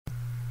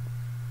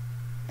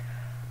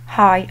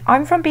Hi,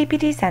 I'm from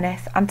BPD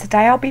Zenith and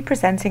today I'll be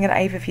presenting an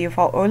overview of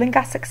our Oil and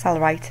Gas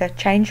Accelerator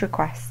change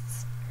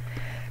requests.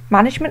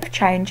 Management of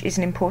change is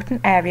an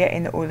important area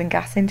in the oil and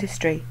gas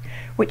industry,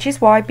 which is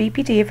why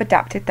BPD have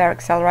adapted their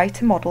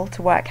accelerator model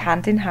to work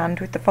hand in hand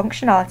with the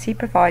functionality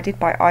provided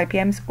by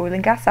IBM's oil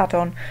and gas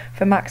add-on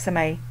for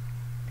Maximo.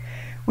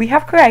 We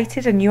have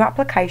created a new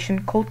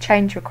application called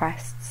Change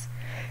Requests.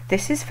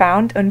 This is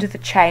found under the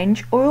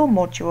Change Oil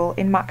module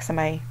in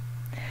Maximo.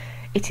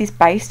 It is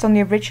based on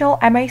the original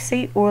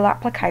MOC oil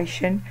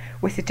application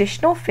with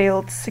additional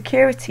fields,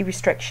 security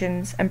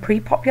restrictions and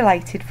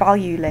pre-populated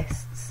value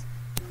lists.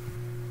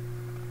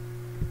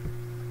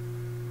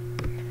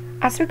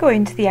 As we go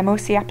into the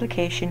MOC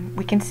application,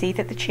 we can see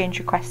that the change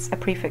requests are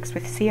prefixed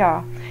with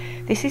CR.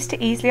 This is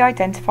to easily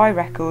identify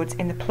records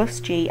in the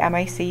 +G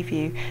MOC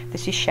view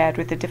that is shared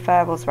with the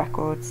deferrals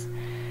records.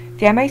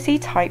 The MOC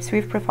types we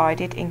have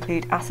provided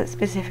include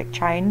asset-specific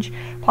change,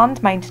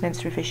 planned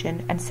maintenance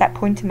revision and set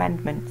point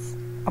amendments,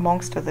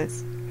 amongst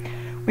others.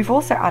 We've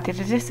also added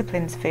a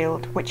disciplines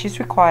field which is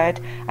required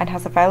and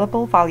has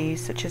available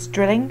values such as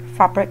drilling,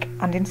 fabric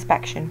and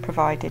inspection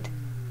provided.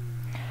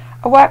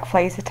 A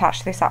workflow is attached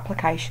to this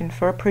application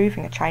for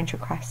approving a change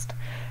request.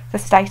 The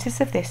status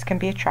of this can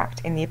be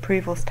tracked in the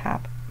Approvals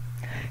tab.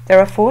 There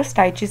are 4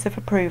 stages of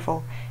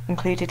approval,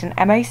 including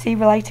an MOC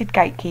related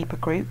gatekeeper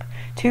group,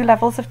 2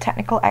 levels of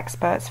technical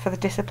experts for the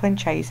discipline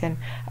chosen,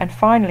 and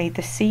finally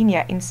the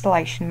senior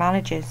installation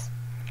managers.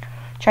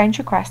 Change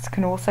requests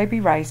can also be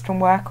raised from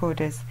work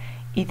orders,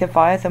 either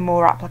via the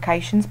More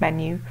Applications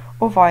menu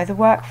or via the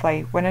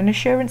workflow when an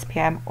assurance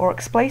PM or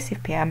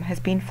explosive PM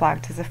has been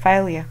flagged as a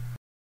failure.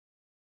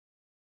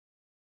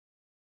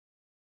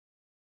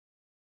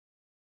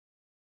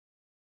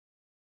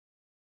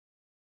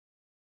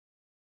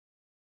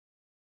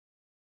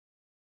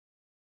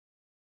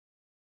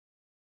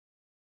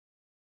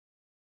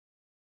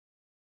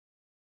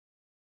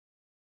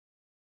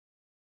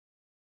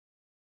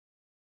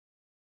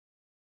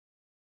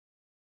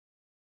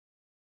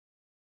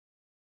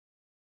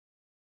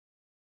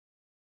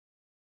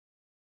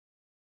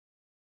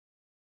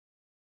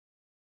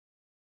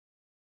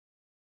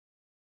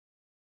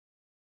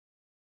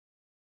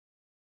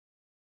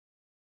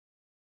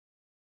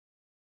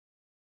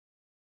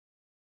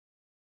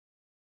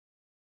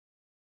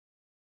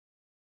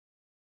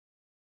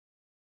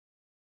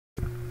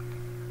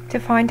 To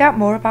find out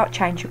more about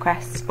change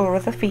requests or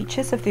other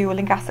features of the Oil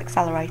and Gas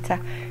Accelerator,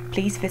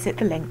 please visit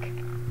the link.